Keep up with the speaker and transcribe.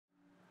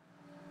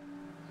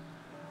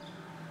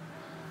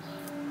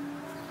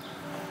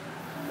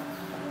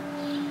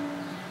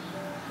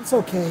It's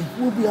okay.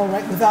 We'll be all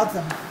right without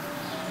them.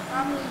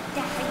 Mommy,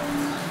 Daddy.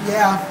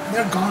 Yeah,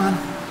 they're gone.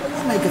 But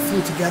we'll make it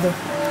through together.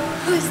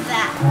 Who's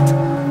that?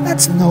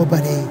 That's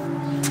nobody.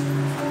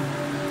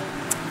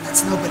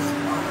 That's nobody.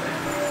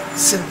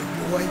 Silly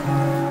boy.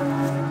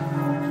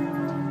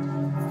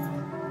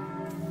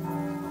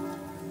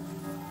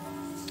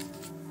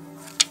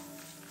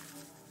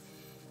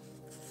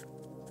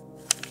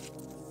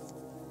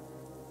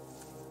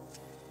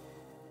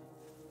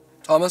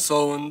 Thomas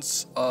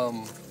Owens,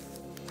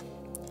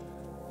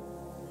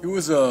 he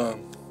was a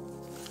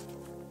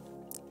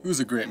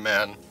great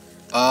man.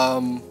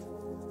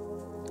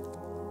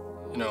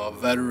 You know, a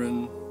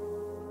veteran,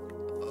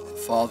 a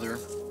father.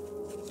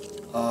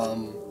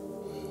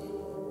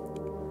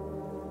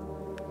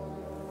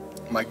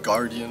 My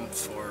guardian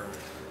for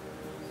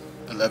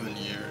 11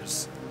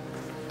 years.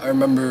 I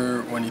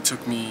remember when he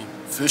took me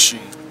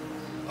fishing,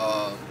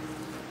 about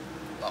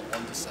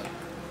one December.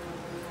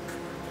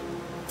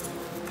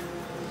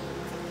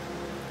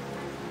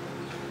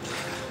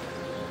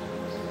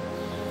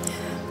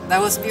 That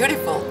was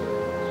beautiful.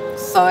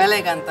 So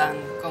elegant and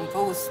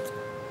composed.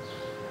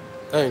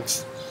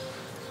 Thanks.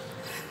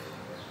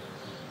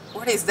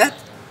 What is that?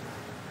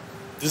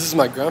 This is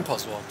my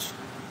grandpa's watch.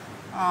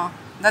 Oh,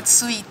 that's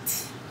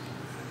sweet.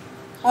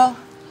 Well,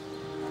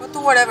 go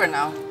do whatever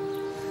now.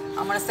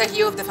 I'm gonna take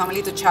you of the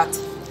family to chat.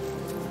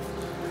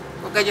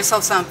 Go get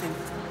yourself something.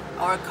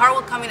 Our car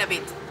will come in a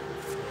bit.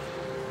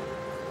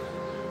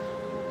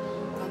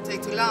 Don't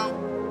take too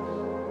long.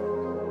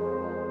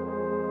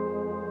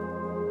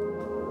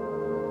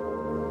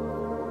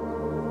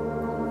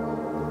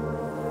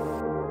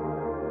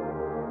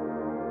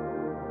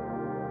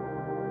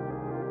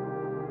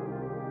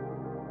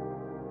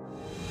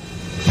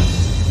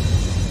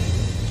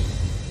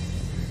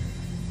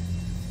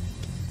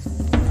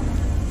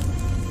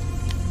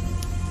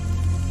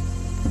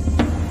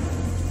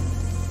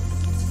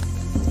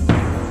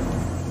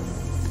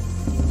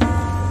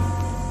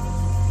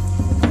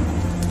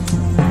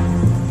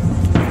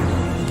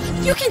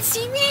 You can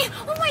see me?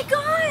 Oh my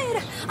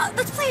god!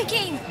 Let's play a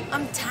game.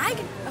 Tag?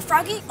 A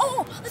froggy?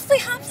 Oh, let's play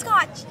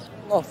hopscotch.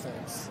 No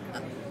thanks.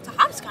 To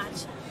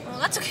hopscotch? Well,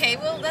 that's okay.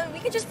 Well, then we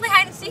can just play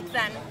hide and seek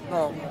then.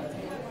 No.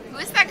 Who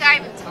is that guy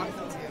even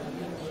talking to?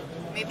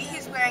 Maybe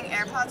he's wearing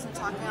AirPods and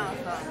talking on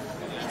the phone.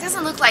 He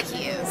doesn't look like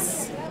he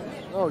is.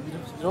 No, you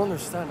don't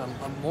understand.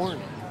 I'm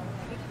mourning.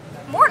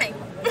 Morning.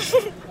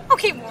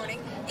 Okay,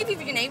 morning. If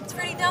your name's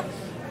pretty dumb,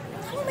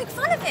 I won't make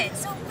fun of it.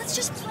 So let's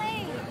just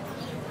play.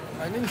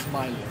 My name's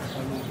Miley.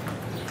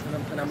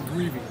 And I'm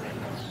grieving right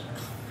now.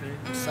 Okay?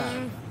 I'm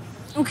sad.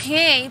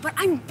 Okay, but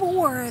I'm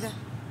bored.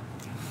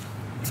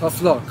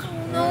 Tough luck.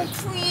 Oh, no,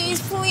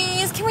 please,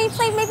 please. Can we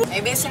play maybe?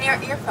 Maybe it's in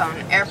your earphone.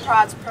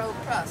 AirPods Pro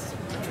Plus.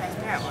 The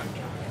transparent one.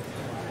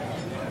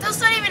 Those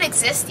don't even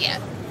exist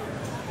yet.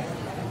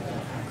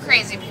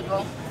 Crazy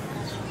people.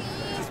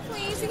 Please,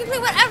 please. We can play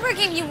whatever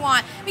game you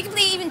want. We can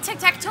play even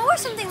tic-tac-toe or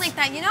something like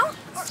that, you know?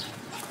 Or...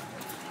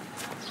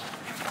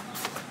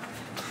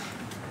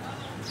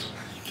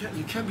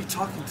 You can't be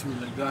talking to me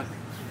like that.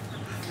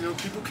 You know,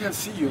 people can't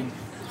see you and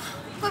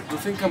But they'll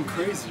think I'm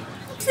crazy.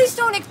 please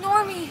don't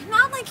ignore me.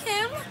 Not like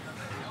him.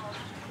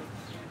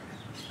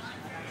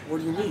 What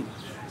do you mean?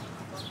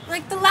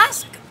 Like the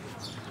last...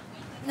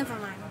 Never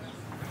mind.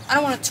 I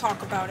don't want to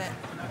talk about it.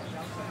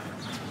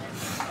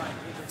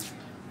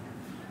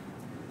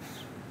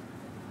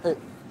 Hey,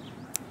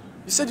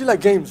 you said you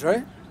like games,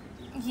 right?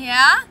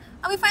 Yeah?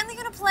 Are we finally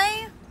gonna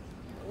play?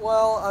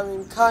 Well, I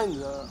mean,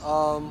 kinda.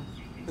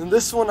 In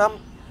this one, I'm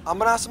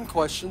gonna ask some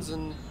questions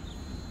and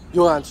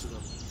you'll answer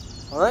them.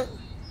 All right?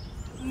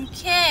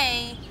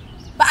 Okay.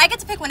 But I get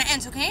to pick when it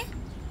ends, okay?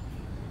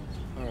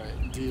 All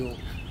right, deal.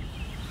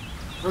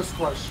 First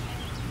question.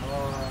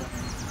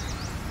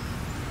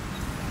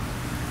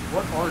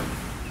 What are you?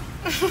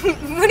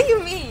 What do you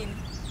mean?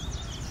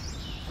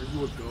 Are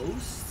you a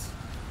ghost?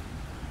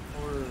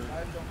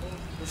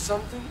 Or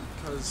something?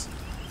 Because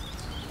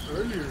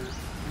earlier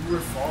you were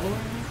following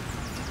me.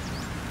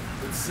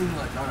 It seemed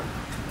like, I don't know,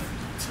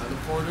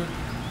 teleported.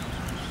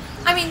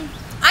 I mean,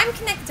 I'm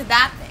connected to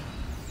that thing.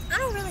 I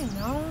don't really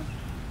know,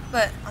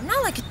 but I'm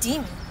not like a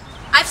demon.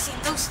 I've seen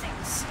those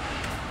things.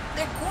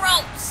 They're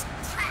gross.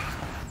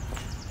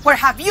 Where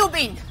have you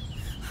been?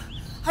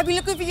 I've been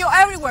looking for you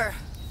everywhere.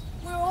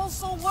 We're all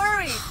so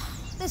worried.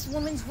 This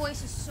woman's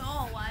voice is so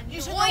annoying.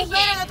 You should know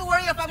better not to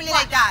worry your family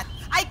like that.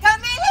 I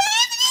can't believe it!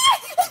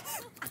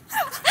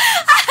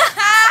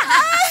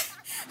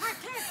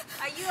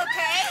 Are you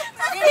okay?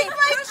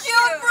 My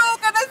shield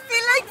broke and I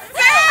feel like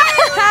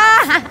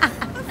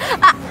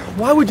dead!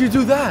 Why would you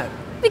do that?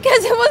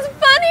 Because it was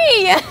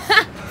funny.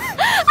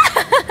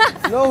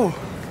 No,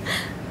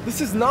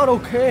 this is not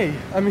okay.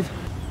 I mean...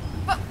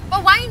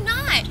 But why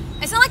not?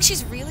 It's not like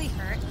she's really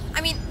hurt.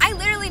 I mean, I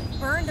literally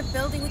burned a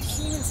building with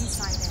humans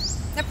inside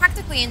it. They're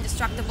practically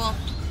indestructible.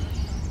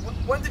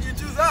 When did you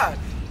do that?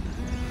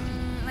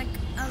 Like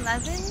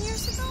 11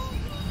 years ago?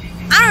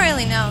 I don't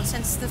really know,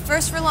 since the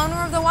first real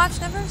owner of the watch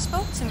never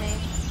spoke to me.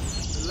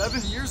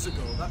 11 years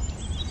ago? That...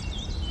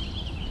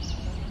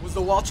 Was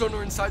the watch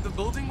owner inside the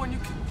building when you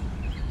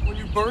When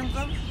you burned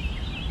them?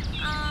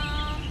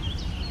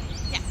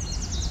 Yeah.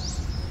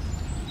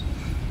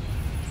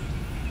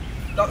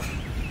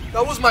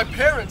 That was my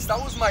parents. That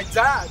was my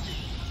dad.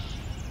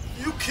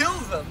 You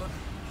killed them.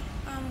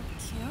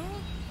 Kill?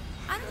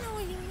 I don't know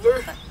what you mean,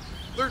 but...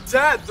 They're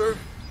dead.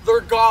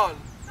 They're gone.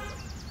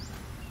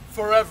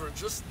 Forever.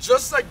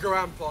 Just like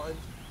Grandpa. And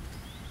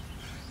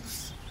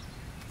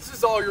this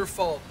is all your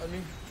fault. I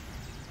mean,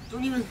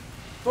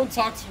 don't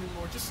talk to me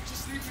anymore.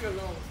 Just leave me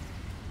alone.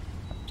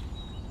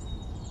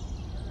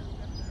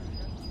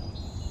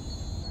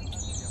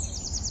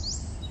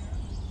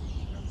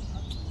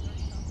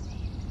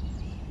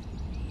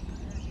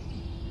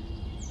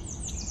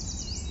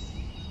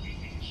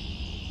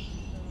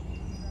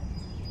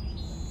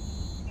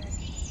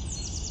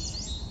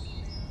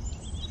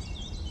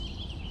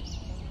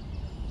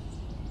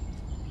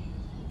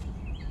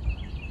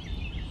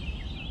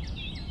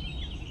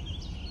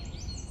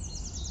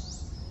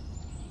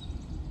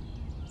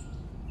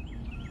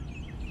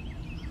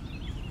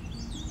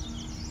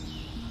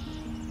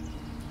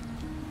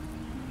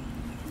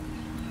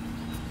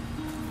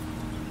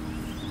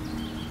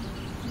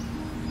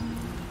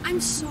 I'm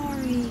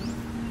sorry.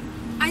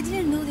 I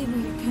didn't know they were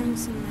your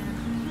parents in there.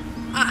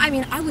 I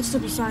mean, I would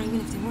still be sorry even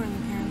if they weren't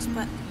your parents,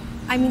 but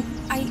I mean,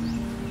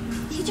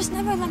 he just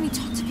never let me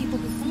talk to people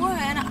before,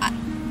 and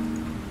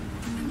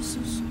I'm so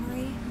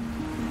sorry.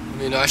 I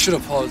mean, I should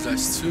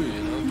apologize too,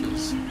 you know,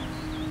 because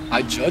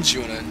I judged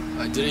you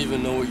and I didn't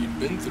even know what you'd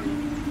been through.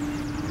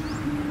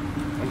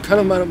 I'm kind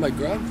of mad at my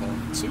grandpa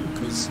too,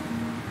 because,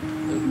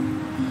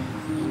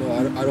 you know,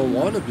 I don't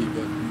want to be,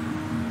 but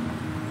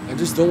I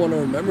just don't want to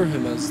remember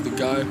him as the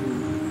guy who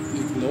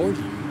ignored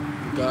you,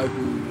 the guy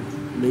who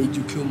made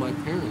you kill my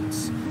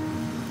parents,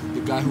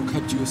 the guy who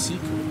kept you a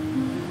secret.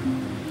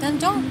 Then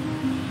don't.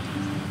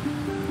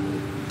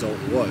 Don't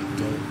what?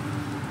 Don't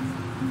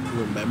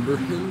remember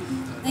him?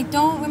 Like,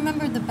 don't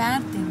remember the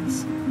bad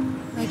things.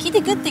 Like, he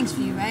did good things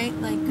for you, right?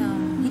 Like,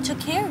 he took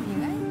care of you,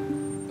 right?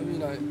 I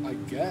mean, I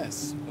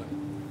guess, but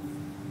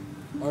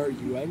are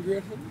you angry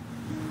at him?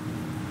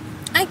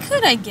 I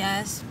could, I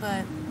guess,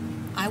 but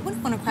I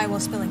wouldn't want to cry while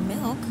spilling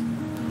milk.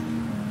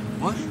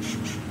 What?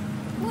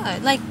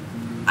 What? Like,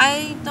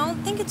 I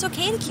don't think it's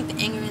okay to keep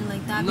angering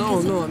like that.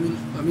 No, I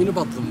mean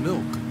about the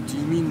milk. Do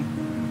you mean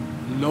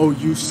no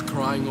use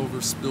crying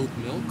over spilled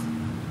milk?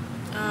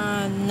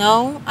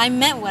 No. I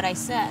meant what I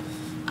said.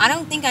 I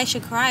don't think I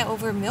should cry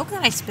over milk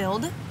that I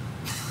spilled.